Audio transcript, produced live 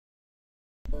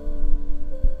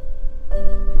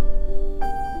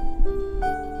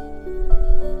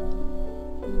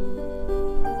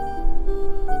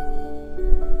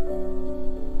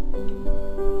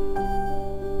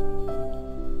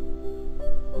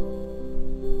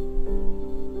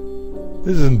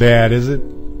This isn't bad, is it?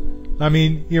 I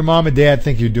mean, your mom and dad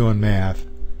think you're doing math,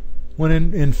 when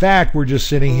in fact we're just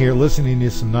sitting here listening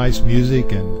to some nice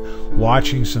music and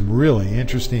watching some really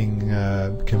interesting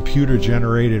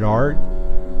computer-generated art,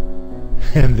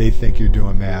 and they think you're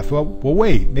doing math. Well,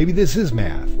 wait, maybe this is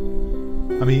math.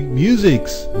 I mean,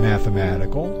 music's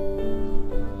mathematical.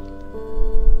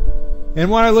 And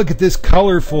when I look at this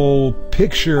colorful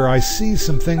picture, I see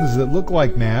some things that look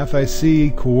like math. I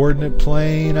see coordinate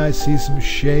plane, I see some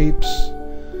shapes.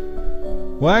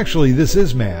 Well, actually, this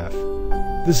is math.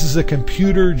 This is a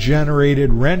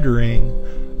computer-generated rendering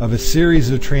of a series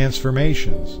of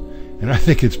transformations. And I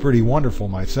think it's pretty wonderful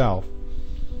myself.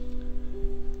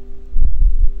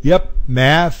 Yep,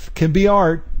 math can be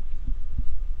art.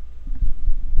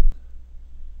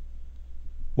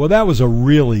 Well, that was a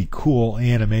really cool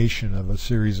animation of a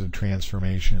series of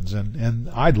transformations, and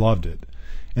I loved it.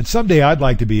 And someday I'd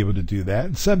like to be able to do that,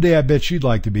 and someday I bet you'd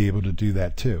like to be able to do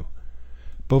that too.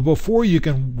 But before you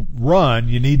can run,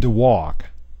 you need to walk.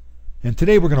 And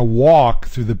today we're going to walk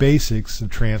through the basics of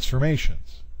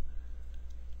transformations.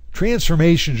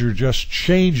 Transformations are just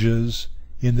changes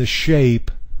in the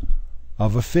shape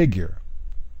of a figure.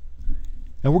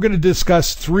 And we're going to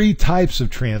discuss 3 types of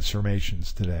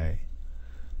transformations today.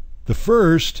 The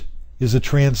first is a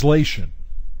translation.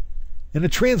 And a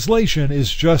translation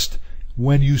is just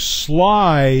when you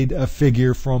slide a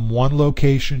figure from one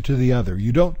location to the other.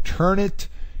 You don't turn it,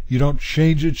 you don't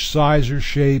change its size or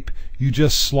shape, you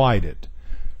just slide it.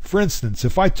 For instance,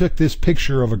 if I took this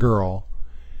picture of a girl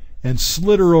and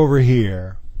slid her over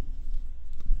here,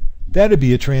 that'd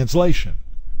be a translation.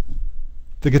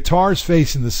 The guitar's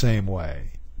facing the same way.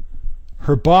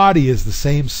 Her body is the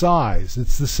same size.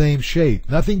 It's the same shape.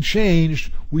 Nothing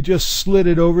changed. We just slid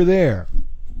it over there.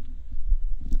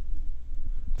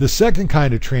 The second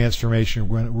kind of transformation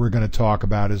we're going to talk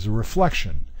about is a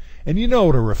reflection. And you know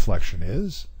what a reflection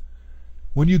is.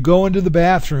 When you go into the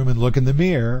bathroom and look in the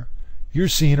mirror, you're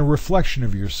seeing a reflection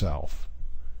of yourself.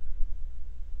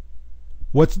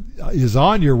 What is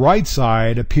on your right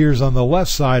side appears on the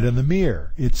left side of the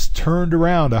mirror. It's turned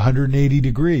around 180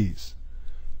 degrees.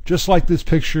 Just like this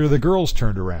picture of the girl's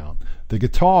turned around. The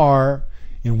guitar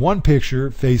in one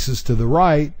picture faces to the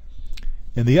right,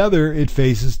 and the other it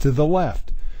faces to the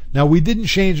left. Now we didn't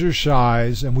change her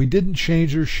size and we didn't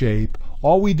change her shape.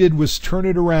 All we did was turn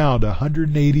it around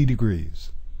 180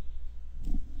 degrees.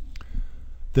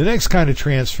 The next kind of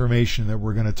transformation that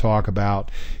we're going to talk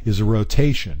about is a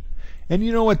rotation. And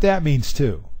you know what that means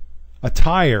too. A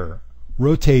tire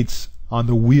rotates on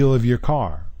the wheel of your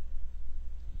car.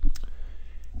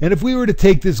 And if we were to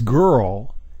take this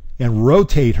girl and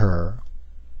rotate her,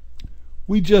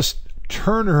 we just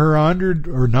turn her 100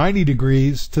 or 90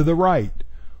 degrees to the right.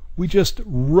 We just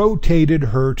rotated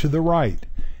her to the right.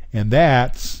 And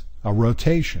that's a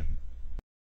rotation.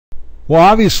 Well,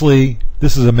 obviously,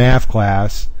 this is a math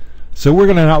class, so we're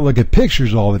going to not look at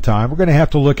pictures all the time. We're going to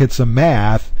have to look at some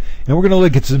math, and we're going to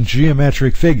look at some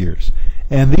geometric figures.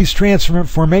 And these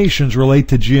transformations relate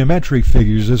to geometric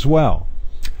figures as well.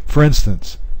 For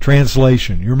instance,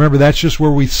 translation. You remember that's just where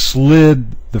we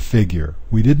slid the figure.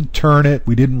 We didn't turn it.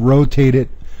 We didn't rotate it.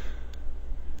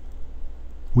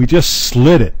 We just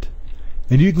slid it.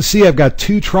 And you can see I've got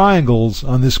 2 triangles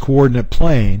on this coordinate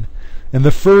plane. And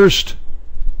the first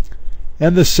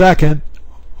and the second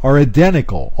are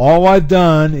identical. All I've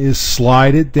done is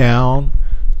slide it down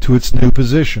to its new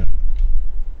position.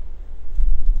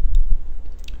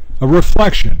 A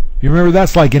reflection. You remember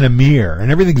that's like in a mirror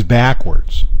and everything's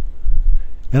backwards.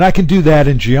 And I can do that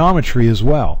in geometry as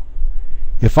well.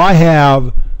 If I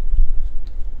have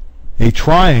a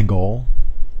triangle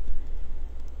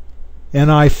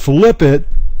and I flip it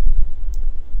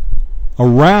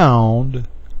around,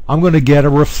 I'm going to get a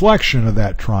reflection of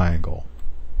that triangle.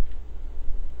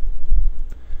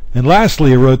 And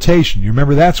lastly, a rotation. You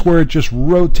remember that's where it just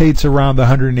rotates around the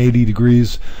 180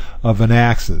 degrees of an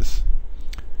axis.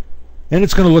 And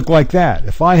it's going to look like that.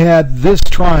 If I had this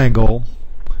triangle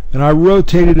and I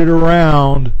rotated it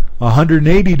around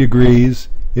 180 degrees,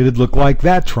 it'd look like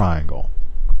that triangle.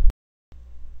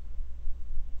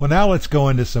 Well, now let's go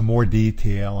into some more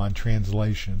detail on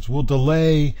translations. We'll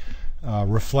delay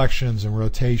reflections and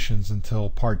rotations until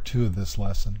part 2 of this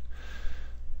lesson.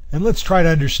 And let's try to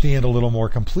understand a little more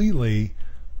completely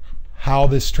how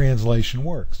this translation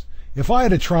works. If I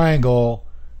had a triangle,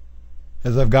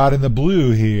 as I've got in the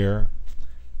blue here,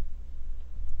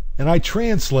 and I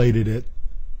translated it,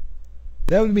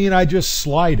 that would mean I just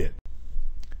slide it.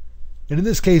 And in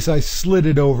this case, I slid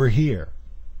it over here.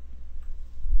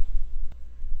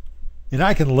 And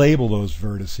I can label those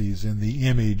vertices in the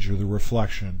image or the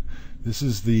reflection. This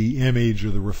is the image or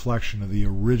the reflection of the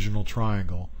original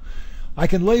triangle. I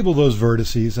can label those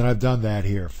vertices, and I've done that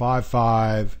here. 5,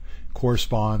 5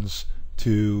 corresponds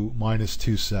to minus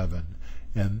 2, 7.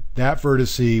 And that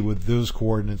vertice with those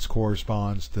coordinates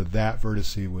corresponds to that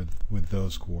vertice with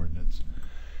those coordinates.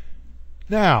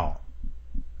 Now,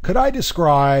 could I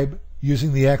describe,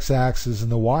 using the x-axis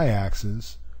and the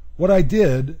y-axis, what I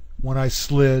did when I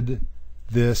slid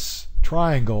this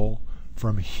triangle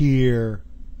from here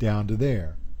down to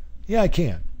there? Yeah, I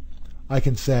can. I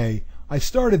can say, I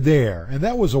started there, and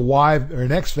that was a y or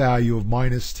an x value of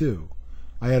minus 2.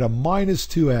 I had a minus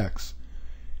 2x.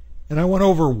 And I went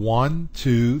over 1,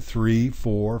 2, 3,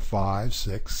 4, 5,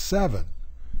 6, 7.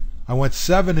 I went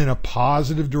 7 in a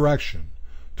positive direction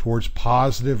towards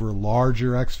positive or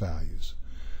larger x values.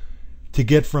 To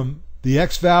get from the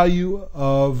x value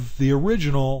of the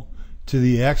original to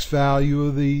the x value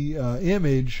of the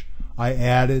image, I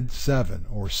added 7,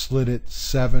 or slid it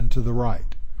 7 to the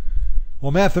right.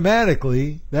 Well,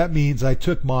 mathematically, that means I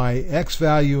took my x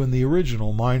value in the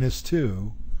original, minus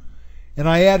 2, and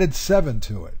I added 7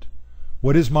 to it.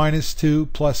 What is minus 2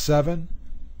 plus 7?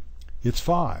 It's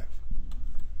 5.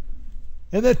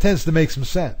 And that tends to make some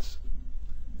sense.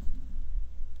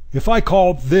 If I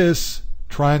called this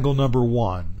triangle number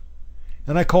 1,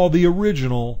 and I call the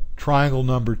original triangle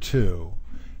number 2,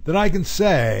 then I can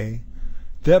say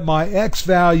that my x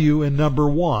value in number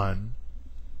 1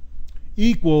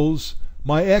 equals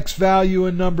my x value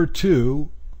in number 2,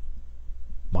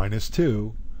 minus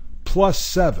 2, plus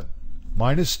 7.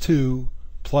 Minus 2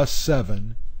 plus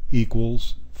 7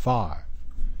 equals 5.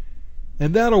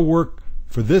 And that'll work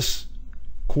for this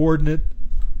coordinate.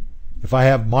 If I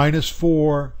have minus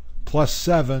 4 plus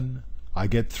 7, I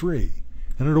get 3.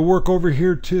 And it'll work over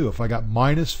here too. If I got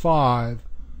minus 5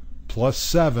 plus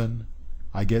 7,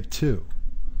 I get 2.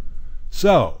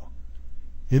 So,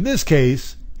 in this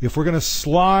case, if we're going to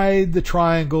slide the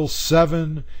triangle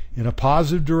 7 in a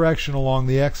positive direction along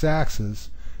the x-axis,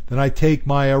 then I take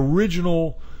my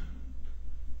original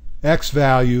x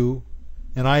value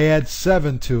and I add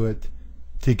 7 to it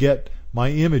to get my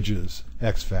image's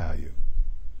x value.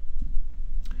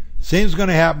 Same is going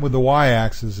to happen with the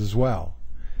y-axis as well.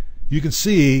 You can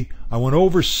see I went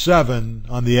over 7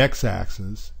 on the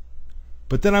x-axis,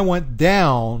 but then I went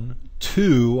down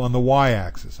 2 on the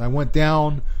y-axis. I went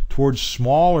down towards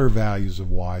smaller values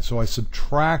of y, so I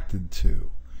subtracted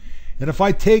 2. And if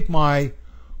I take my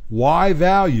y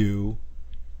value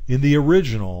in the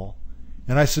original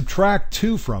and I subtract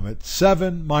 2 from it,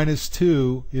 7 minus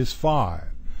 2 is 5.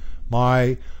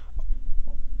 My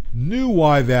new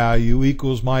y value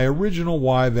equals my original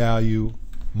y value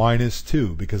minus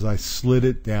 2 because I slid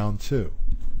it down 2.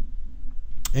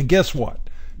 And guess what?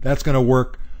 That's going to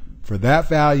work for that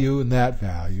value,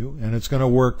 and it's going to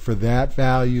work for that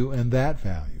value and that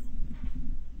value.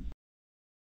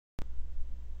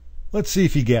 Let's see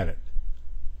if you get it.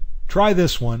 Try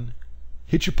this one,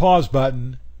 hit your pause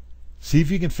button, see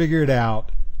if you can figure it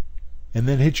out, and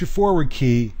then hit your forward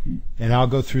key, and I'll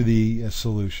go through the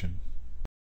solution.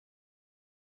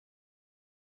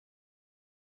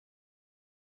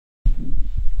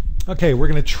 Okay, we're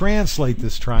going to translate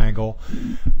this triangle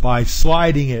by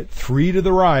sliding it 3 to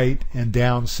the right and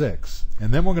down 6.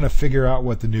 And then we're going to figure out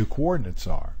what the new coordinates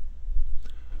are.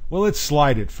 Well, let's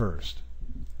slide it first.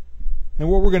 And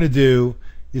what we're going to do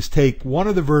is take one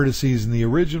of the vertices in the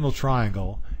original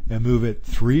triangle and move it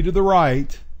 3 to the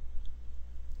right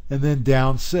and then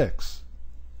down 6.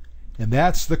 And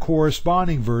that's the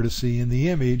corresponding vertice in the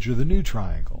image of the new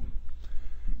triangle.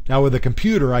 Now with a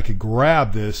computer, I could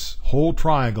grab this whole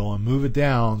triangle and move it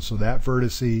down so that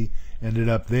vertice ended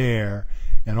up there,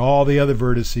 and all the other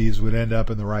vertices would end up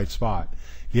in the right spot.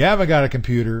 If you haven't got a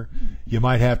computer, you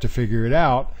might have to figure it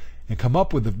out and come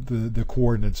up with the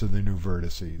coordinates of the new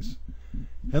vertices.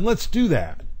 And let's do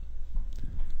that.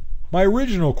 My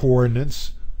original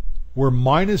coordinates were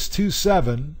minus 2,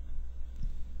 7,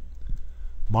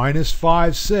 minus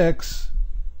 5, 6,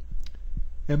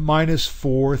 and minus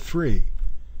 4, 3.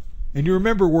 And you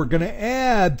remember we're going to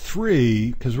add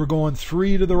 3, because we're going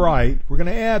 3 to the right. We're going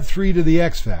to add 3 to the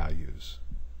x values.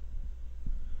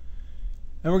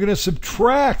 And we're going to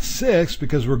subtract 6,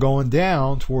 because we're going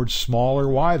down towards smaller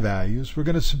y values. We're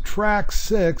going to subtract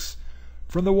 6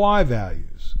 from the y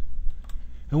values.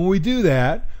 And when we do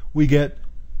that, we get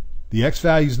the x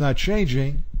value is not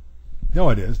changing. No,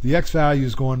 it is. The x value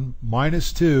is going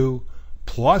minus 2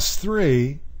 plus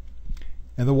 3,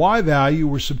 and the y value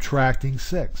we're subtracting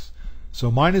 6. So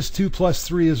minus 2 plus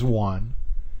 3 is 1,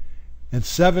 and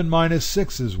 7 minus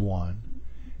 6 is 1,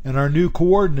 and our new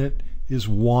coordinate is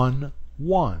 1,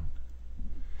 1.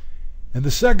 And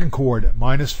the second coordinate,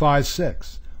 minus 5,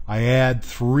 6. I add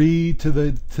 3 to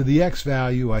the x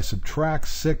value, I subtract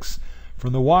 6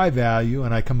 from the y value,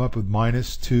 and I come up with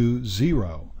minus 2,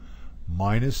 0.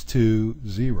 Minus 2,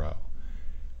 0.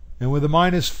 And with a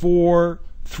minus 4,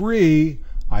 3,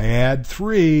 I add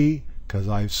 3, because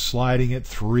I'm sliding it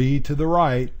 3 to the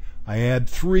right. I add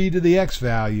 3 to the x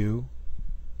value,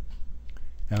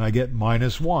 and I get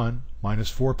minus 1. Minus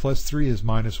 4 plus 3 is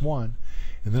minus 1.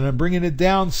 And then I'm bringing it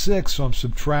down 6, so I'm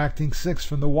subtracting 6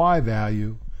 from the y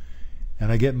value,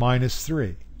 and I get minus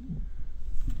 3.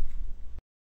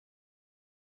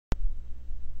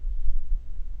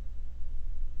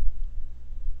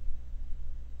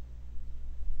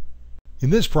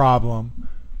 In this problem,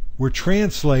 we're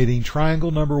translating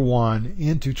triangle number 1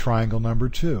 into triangle number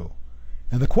 2.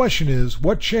 And the question is,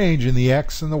 what change in the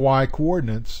x and the y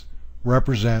coordinates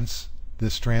represents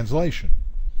this translation?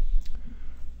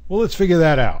 Well, let's figure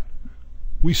that out.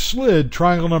 We slid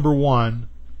triangle number 1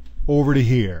 over to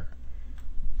here.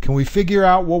 Can we figure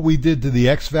out what we did to the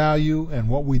x value and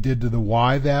what we did to the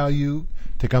y value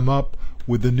to come up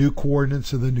with the new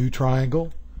coordinates of the new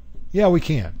triangle? Yeah, we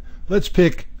can. Let's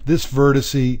pick this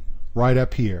vertice right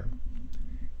up here.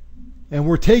 And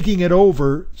we're taking it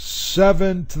over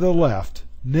 7 to the left,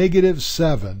 negative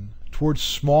 7, towards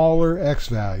smaller x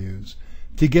values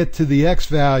to get to the x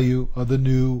value of the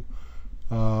new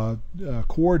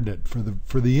coordinate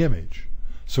for the image.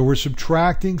 So we're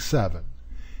subtracting 7.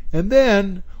 And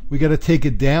then we got to take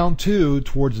it down 2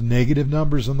 towards negative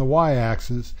numbers on the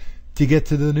y-axis to get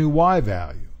to the new y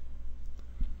value.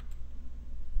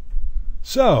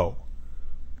 So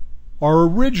our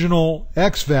original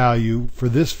x value for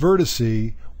this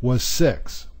vertice was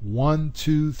 6. 1,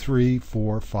 2, 3,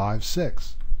 4, 5,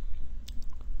 6.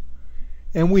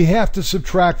 And we have to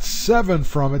subtract 7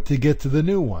 from it to get to the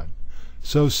new one.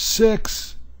 So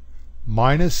 6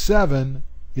 minus 7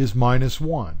 is minus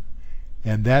 1.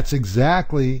 And that's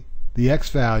exactly the x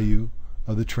value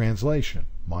of the translation,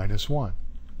 minus 1.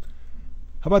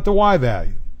 How about the y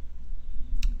value?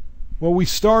 Well, we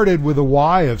started with a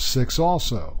y of 6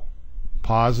 also,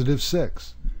 positive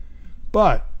 6.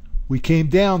 But we came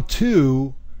down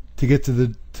 2 to get to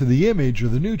the image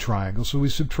of the new triangle, so we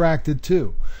subtracted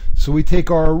 2. So we take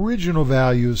our original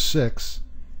value of 6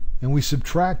 and we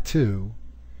subtract 2,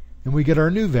 and we get our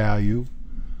new value,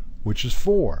 which is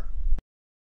 4.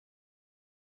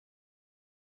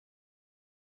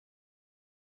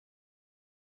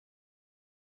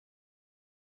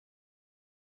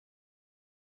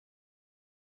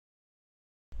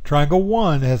 Triangle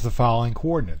 1 has the following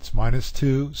coordinates, minus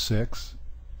 2, 6,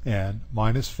 and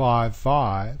minus 5,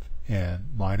 5, and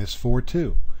minus 4,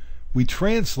 2. We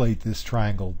translate this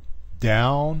triangle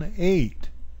down 8.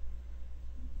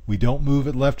 We don't move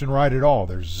it left and right at all.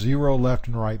 There's 0 left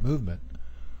and right movement.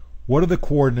 What are the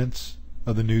coordinates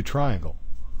of the new triangle?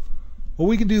 Well,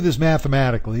 we can do this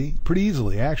mathematically, pretty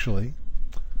easily actually,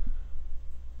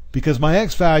 because my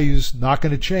x value is not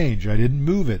going to change. I didn't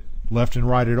move it left and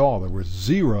right at all. There was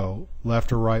 0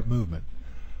 left or right movement.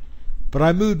 But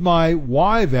I moved my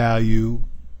y value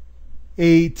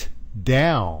 8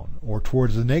 down, or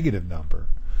towards the negative number.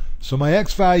 So my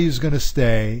x value is going to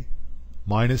stay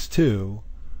minus 2.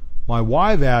 My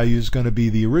y value is going to be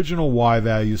the original y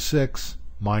value, 6,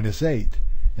 minus 8.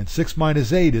 And 6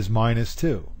 minus 8 is minus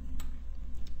 2.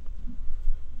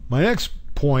 My next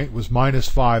point was minus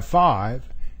 5, 5.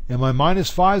 And my minus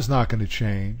 5 is not going to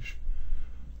change.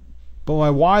 But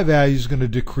my y value is going to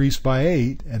decrease by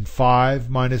 8. And 5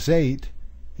 minus 8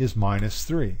 is minus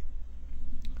 3.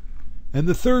 And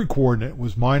the third coordinate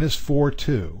was minus 4,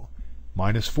 2.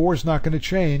 Minus 4 is not going to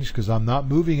change because I'm not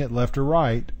moving it left or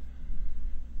right.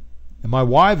 And my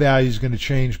y value is going to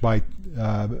change by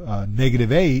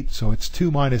negative 8, so it's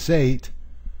 2 minus 8,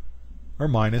 or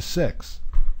minus 6.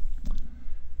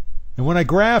 And when I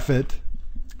graph it,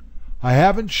 I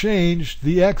haven't changed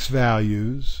the x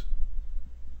values.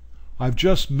 I've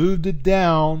just moved it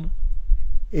down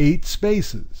 8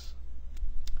 spaces.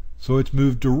 So it's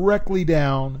moved directly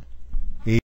down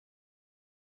 8.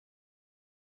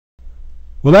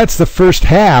 Well, that's the first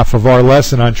half of our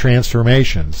lesson on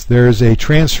transformations. There's a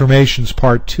transformations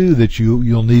part 2 that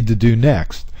you'll need to do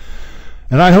next.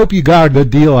 And I hope you got a good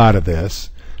deal out of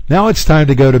this. Now it's time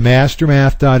to go to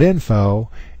mastermath.info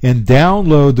and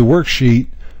download the worksheet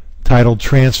titled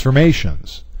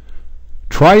Transformations.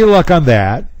 Try your luck on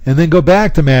that, and then go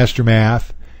back to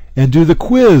MasterMath and do the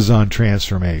quiz on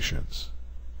transformations.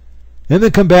 And then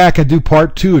come back and do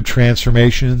part 2 of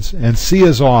transformations, and see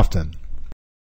us often.